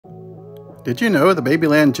Did you know the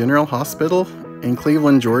BabyLand General Hospital in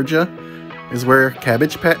Cleveland, Georgia is where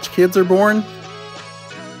Cabbage Patch Kids are born?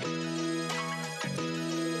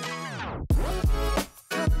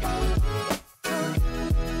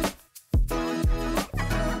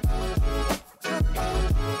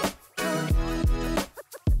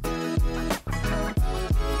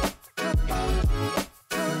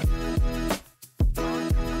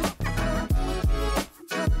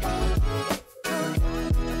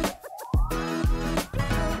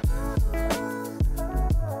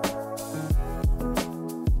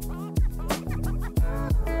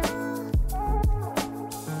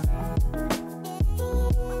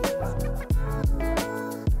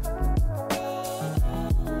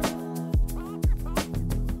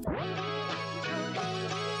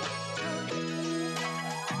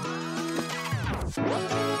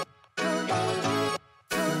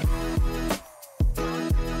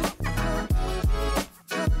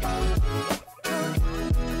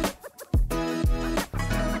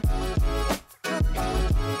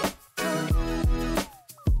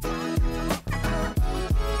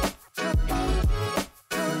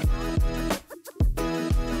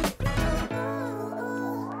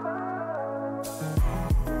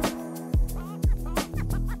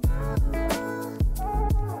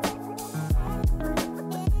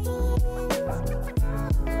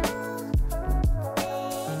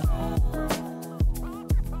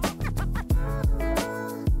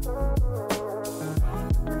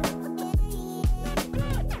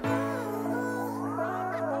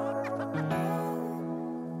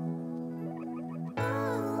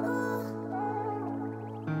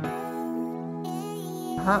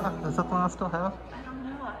 Is that the one I still have? I don't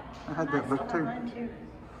know. I had that book too.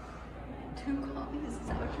 Two copies? Is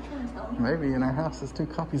that what you're trying to tell me? Maybe in our house there's 2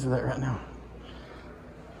 copies of that right now.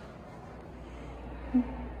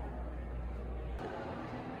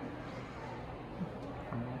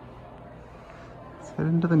 Let's head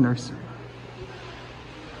into the nursery.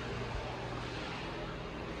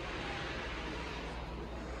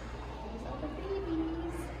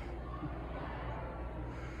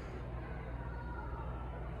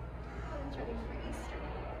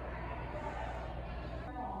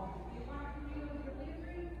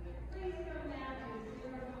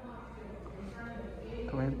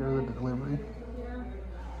 Do we have to go to the delivery?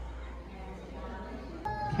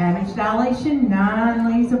 Cabbage dilation,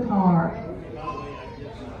 9 leaves apart.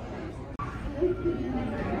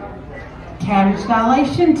 Cabbage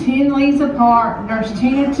dilation, 10 leaves apart. Nurse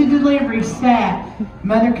Tina to delivery, staff.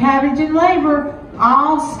 Mother Cabbage in labor,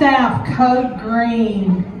 all staff code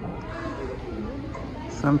green.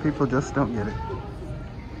 Some people just don't get it.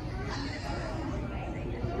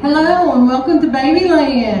 Hello and welcome to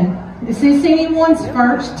BabyLand. Is this anyone's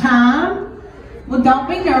first time? Well, don't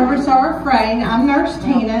be nervous or afraid. I'm Nurse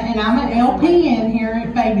Tina and I'm an LPN here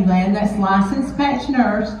at BabyLand. That's licensed patch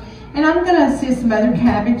nurse. And I'm going to assist Mother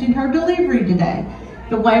Cabbage in her delivery today.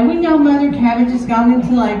 The way we know Mother Cabbage has gone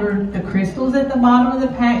into labor, the crystals at the bottom of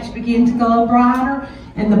the patch begin to glow brighter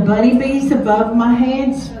and the bunny bees above my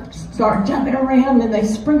head start jumping around and they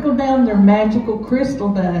sprinkle down their magical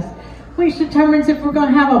crystal dust, which determines if we're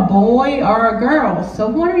going to have a boy or a girl. So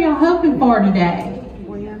what are y'all hoping for today?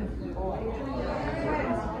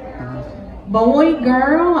 Boy,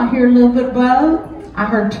 girl, I hear a little bit of both. I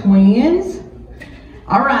heard twins.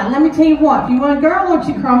 All right, let me tell you what. If you want a girl, I want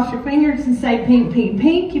you to cross your fingers and say pink, pink,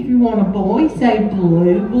 pink. If you want a boy, say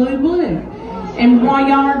blue, blue, blue. And while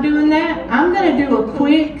y'all are doing that, I'm going to do a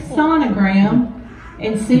quick sonogram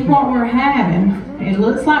and see what we're having. It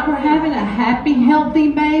looks like we're having a happy, healthy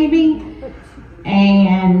baby.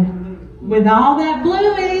 And with all that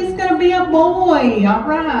blue, it is going to be a boy. All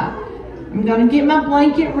right. I'm going to get my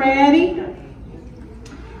blanket ready.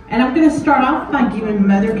 And I'm going to start off by giving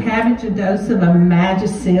Mother Cabbage a dose of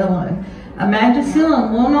Imagicillin.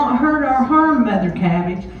 Imagicillin will not hurt or harm Mother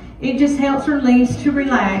Cabbage. It just helps her leaves to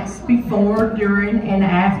relax before, during, and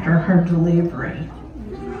after her delivery.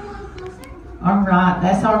 All right,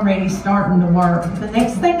 that's already starting to work. The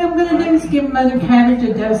next thing I'm going to do is give Mother Cabbage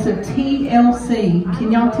a dose of TLC.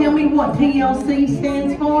 Can y'all tell me what TLC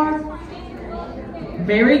stands for?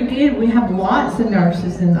 Very good. We have lots of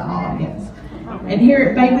nurses in the audience. And here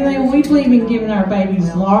at BabyLand, we believe in giving our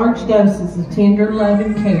babies large doses of tender love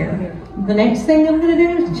and care. The next thing I'm going to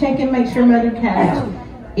do is check and make sure Mother Cabbage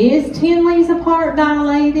is 10 leaves apart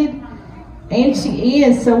dilated. And she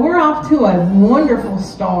is, so we're off to a wonderful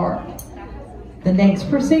start. The next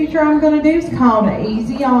procedure I'm going to do is called an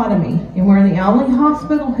episiotomy, and we're the only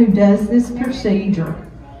hospital who does this procedure.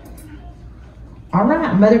 All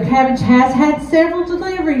right, Mother Cabbage has had several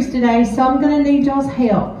deliveries today, so I'm going to need y'all's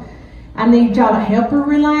help. I need y'all to help her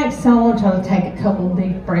relax, so I want y'all to take a couple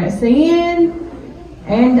deep breaths in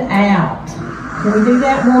and out. Can we do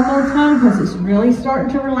that one more time? Because it's really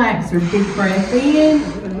starting to relax her. Deep breath in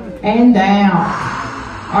and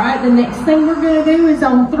out. All right, the next thing we're going to do is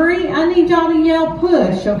on 3, I need y'all to yell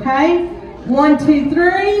push, okay? 1, 2,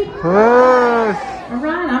 3. Push! All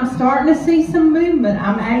right, I'm starting to see some movement.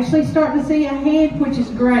 I'm actually starting to see a head, which is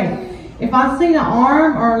great. If I see an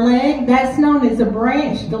arm or a leg, that's known as a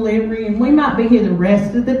branch delivery, and we might be here the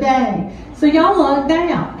rest of the day. So y'all look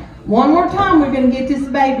down. One more time, we're going to get this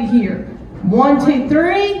baby here. 1, 2,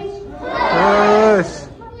 3. Push!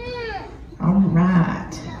 All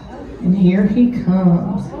right, and here he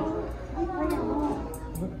comes.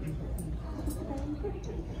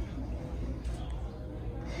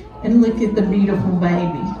 And look at the beautiful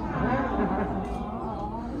baby.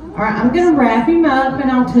 All right, I'm going to wrap him up,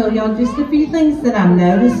 and I'll tell y'all just a few things that I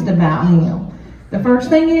noticed about him. The first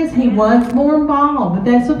thing is he was born bald, but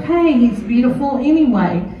that's okay. He's beautiful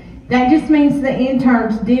anyway. That just means the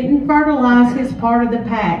interns didn't fertilize his part of the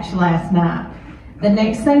patch last night. The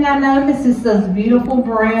next thing I noticed is those beautiful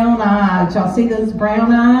brown eyes. Y'all see those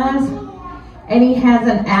brown eyes? And he has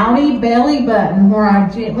an outie belly button where I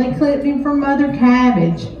gently clipped him for Mother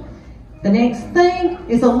Cabbage. The next thing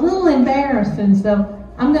is a little embarrassing, so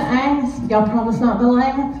I'm going to ask, y'all promise not to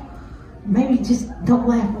laugh? Maybe just don't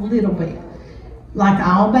laugh a little bit. Like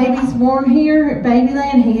all babies born here at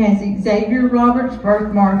BabyLand, he has Xavier Roberts'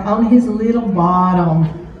 birthmark on his little bottom.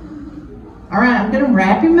 All right, I'm going to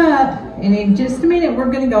wrap him up, and in just a minute,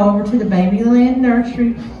 we're going to go over to the BabyLand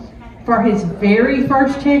nursery for his very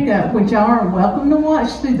first checkup, which y'all are welcome to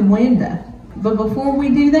watch through the window. But before we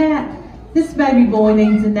do that, this baby boy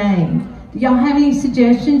needs a name. Do y'all have any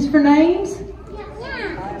suggestions for names?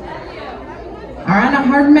 All right, I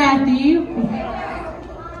heard Matthew.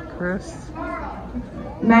 Chris.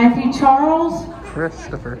 Matthew Charles.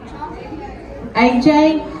 Christopher.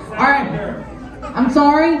 AJ. All right. I'm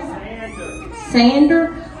sorry.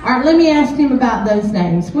 Sander. All right, let me ask him about those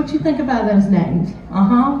names. What you think about those names?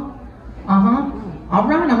 Uh-huh. All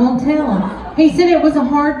right, I'm going to tell him. He said it was a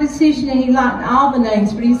hard decision and he liked all the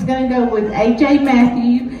names, but he's going to go with AJ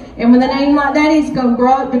Matthew. And with a name like that, he's going to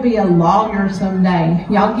grow up to be a lawyer someday.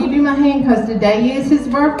 Y'all give him a hand because today is his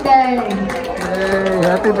birthday. Hey,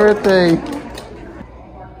 happy birthday.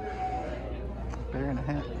 Bear in a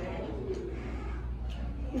hat.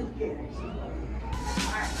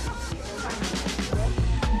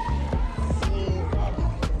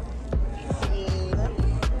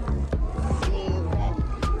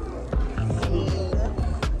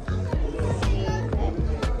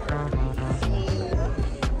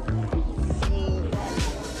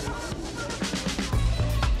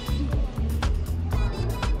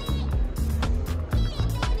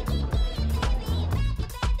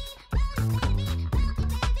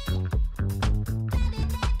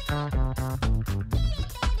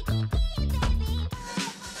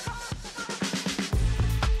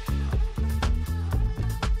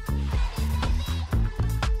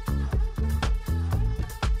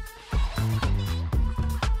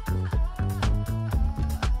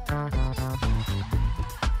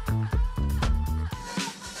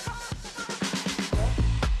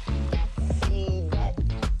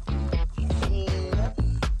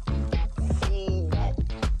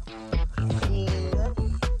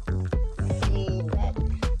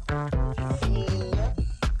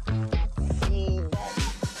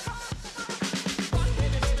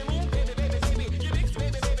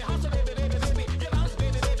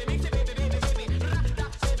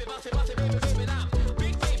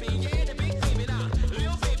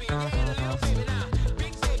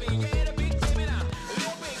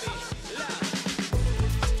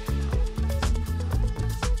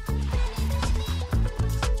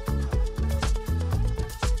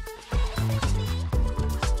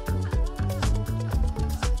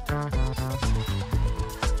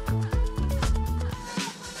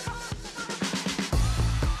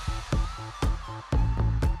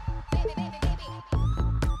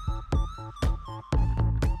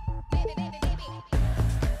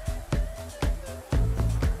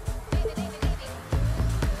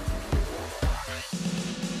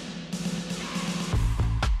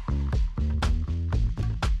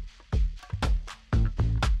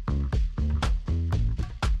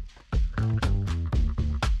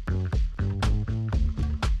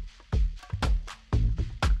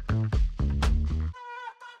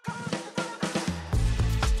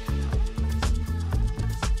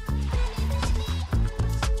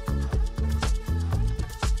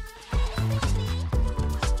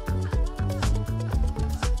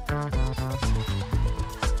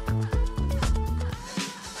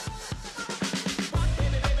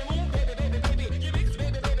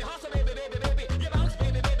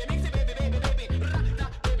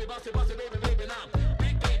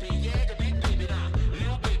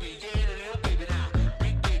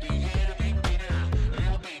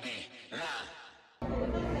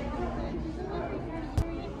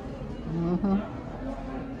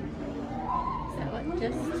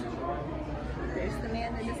 Just there's the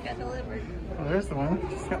man that just got delivered. Well, there's the one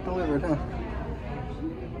just got delivered, huh?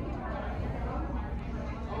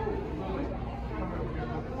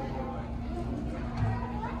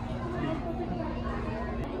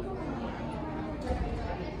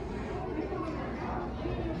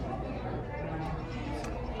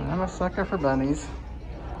 I'm a sucker for bunnies.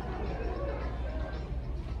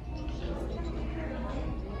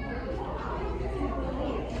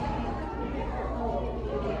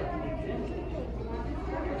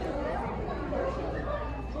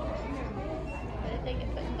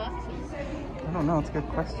 I don't know, it's a good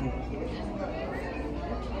question.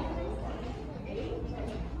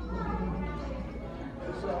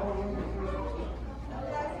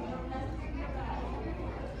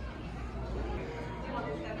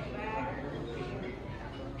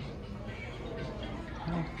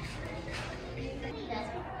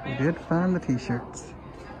 We did find the T-shirts.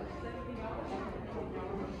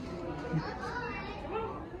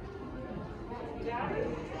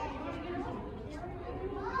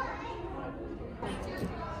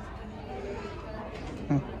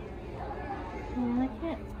 I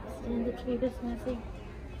can't stand the tree this messy.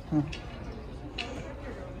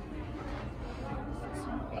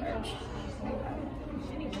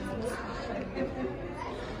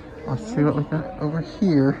 Let's see what we got over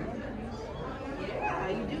here.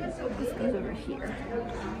 This goes over here.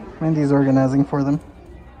 Wendy's organizing for them.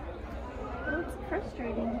 Well, it's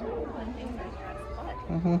frustrating when things are not spot.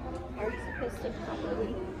 Are you supposed to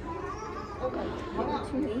properly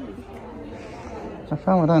what you need? I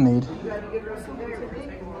found what I need.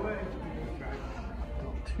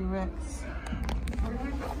 2X.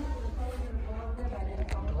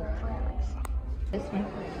 This one.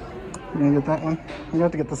 You gonna get that one? You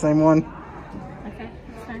have to get the same one. Okay,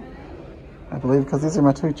 that's fine. I believe, because these are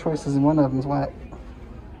my two choices and one of them's white.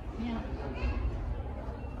 Yeah.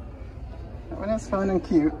 That one is fun and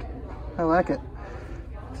cute. I like it.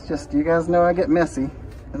 It's just, you guys know I get messy,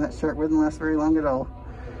 and that shirt wouldn't last very long at all.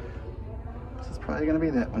 This is probably gonna be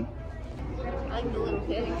that one. I like the little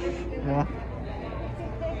pig. Yeah.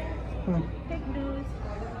 Pig nose.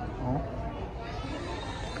 Oh.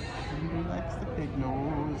 He likes the pig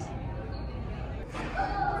nose.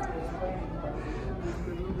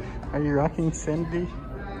 Are you rocking Cindy?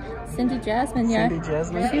 Cindy Jasmine, yeah. Cindy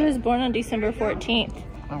Jasmine? She was born on December 14th.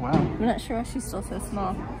 Oh, wow. I'm not sure why she's still so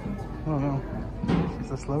small. I don't know.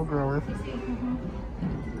 She's a slow grower.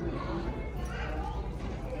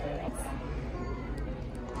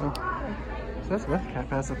 Oh. So that's with cat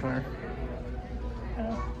pacifier.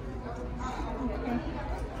 Oh. Okay.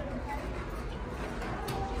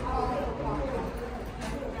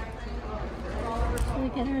 Should we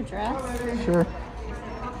get her a dress? Sure.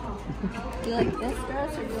 Do you like this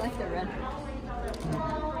dress or do you like the red dress?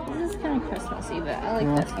 This is kind of Christmassy, but I like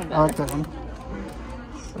this one better. I like that one.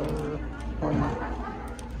 So, why not?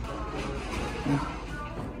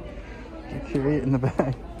 You carry it in the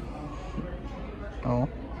bag. Oh.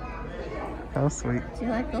 How sweet. Do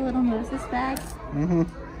you like the little Moses bags? Mm-hmm.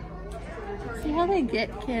 See how they get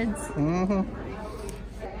kids? Mm-hmm.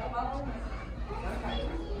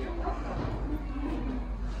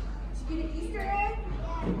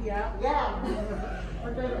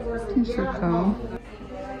 T-shirt home.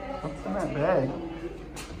 What's in that bag?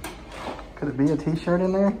 Could it be a T-shirt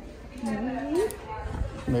in there? Maybe.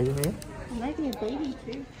 Maybe. It might be a baby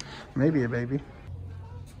too. Maybe a baby.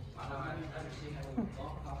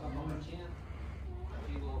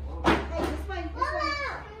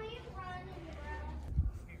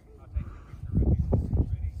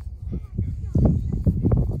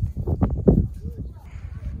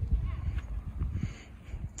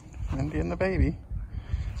 Wendy and the baby.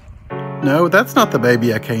 No, that's not the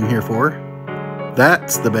baby I came here for.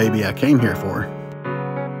 That's the baby I came here for.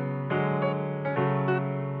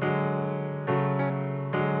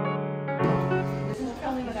 This is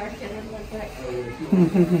probably what our kid would look like.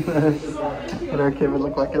 What our kid would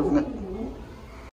look like, isn't it?